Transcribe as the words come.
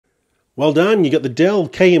Well done, you got the Dell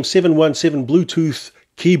KM717 Bluetooth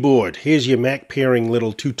keyboard. Here's your Mac pairing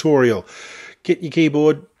little tutorial. Get your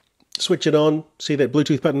keyboard, switch it on, see that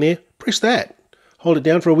Bluetooth button there? Press that. Hold it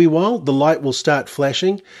down for a wee while, the light will start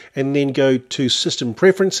flashing, and then go to System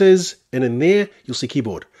Preferences, and in there you'll see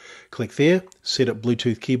Keyboard. Click there, set up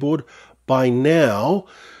Bluetooth keyboard. By now,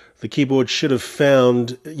 the keyboard should have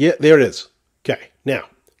found, yeah, there it is. Okay, now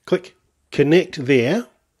click Connect there.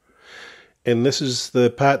 And this is the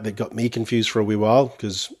part that got me confused for a wee while,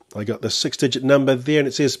 because I got the 6-digit number there and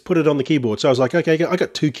it says put it on the keyboard. So I was like, okay, I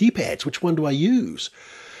got 2 keypads. Which one do I use?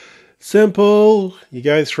 Simple. You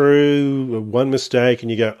go through one mistake and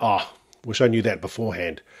you go, oh, wish I knew that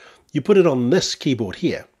beforehand. You put it on this keyboard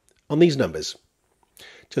here, on these numbers.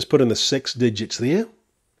 Just put in the 6 digits there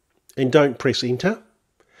and don't press enter.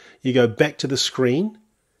 You go back to the screen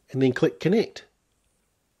and then click connect.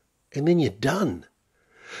 And then you're done.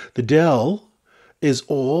 The Dell is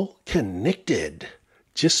all connected.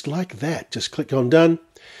 Just like that. Just click on done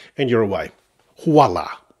and you're away. Voila.